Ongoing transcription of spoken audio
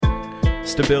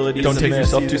Stability. Don't take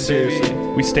yourself too seriously.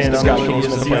 We stand on Scott King's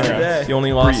mental playground. The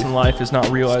only loss in life is not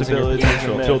realizing your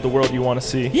potential. Build the world you want to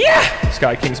see. Yeah!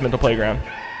 Sky King's mental playground.